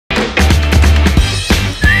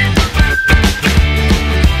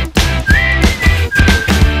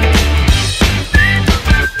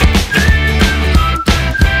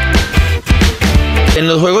En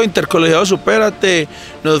los Juegos Intercolegiados Supérate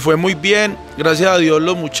nos fue muy bien, gracias a Dios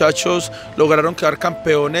los muchachos lograron quedar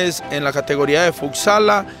campeones en la categoría de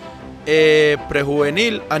Fútsal,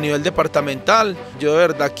 prejuvenil a nivel departamental. Yo de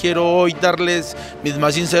verdad quiero hoy darles mis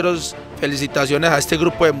más sinceros felicitaciones a este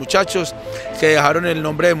grupo de muchachos que dejaron el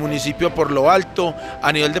nombre de municipio por lo alto.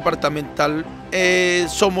 A nivel departamental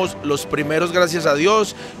somos los primeros, gracias a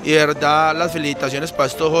Dios, y de verdad las felicitaciones para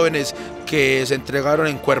estos jóvenes que se entregaron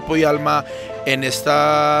en cuerpo y alma en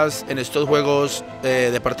estos Juegos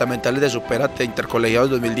Departamentales de Supérate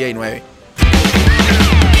Intercolegiados 2019.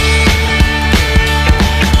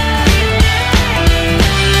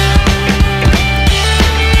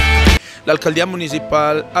 La Alcaldía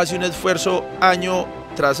Municipal hace un esfuerzo año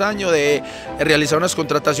tras año de realizar unas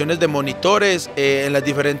contrataciones de monitores en las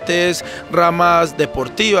diferentes ramas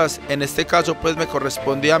deportivas. En este caso pues me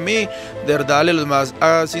corresponde a mí, de verdad darle los más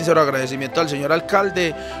sinceros agradecimientos al señor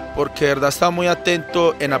alcalde, porque de verdad está muy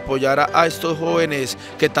atento en apoyar a estos jóvenes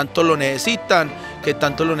que tanto lo necesitan, que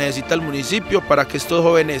tanto lo necesita el municipio, para que estos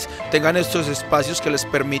jóvenes tengan estos espacios que les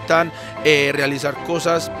permitan realizar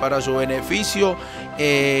cosas para su beneficio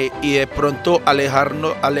y de pronto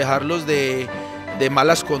alejarlos de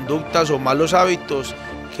malas conductas o malos hábitos,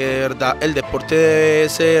 que de verdad el deporte debe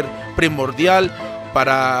ser primordial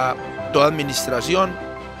para toda administración,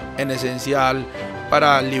 en esencial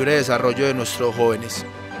para el libre desarrollo de nuestros jóvenes.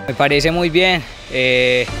 Me parece muy bien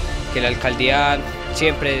que la alcaldía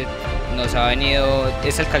siempre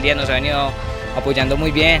esta alcaldía nos ha venido apoyando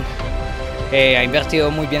muy bien, ha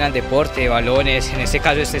invertido muy bien al deporte, balones, en este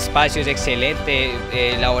caso este espacio es excelente,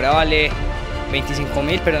 la hora vale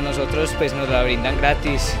 25.000, pero nosotros pues nos la brindan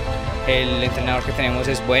gratis, el entrenador que tenemos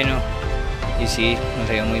es bueno y sí, nos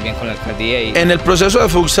ha ido muy bien con la alcaldía. En el proceso de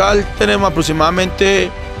futsal tenemos aproximadamente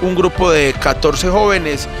un grupo de 14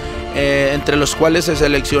 jóvenes, entre los cuales se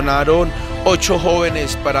seleccionaron 8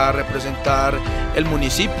 jóvenes para representar el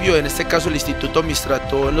municipio, en este caso el Instituto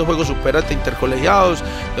Mistrató en los Juegos Supérate Intercolegiados,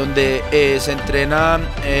 donde se entrenan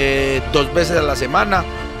 2 veces a la semana,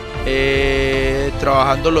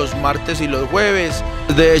 trabajando los martes y los jueves.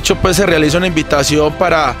 De hecho pues se realiza una invitación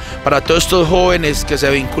para todos estos jóvenes que se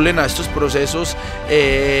vinculen a estos procesos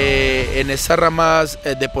en estas ramas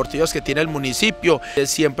deportivas que tiene el municipio.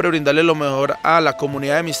 Siempre brindarle lo mejor a la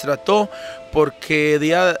comunidad de Mistrató, porque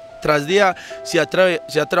día tras día se ha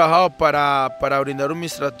trabajado para brindar un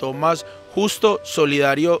Mistrató más justo,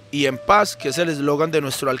 solidario y en paz, que es el eslogan de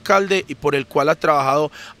nuestro alcalde y por el cual ha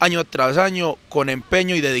trabajado año tras año con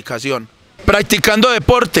empeño y dedicación. Practicando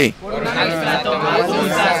deporte. Por una Mistrató más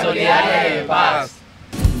justa, solidaria y en paz.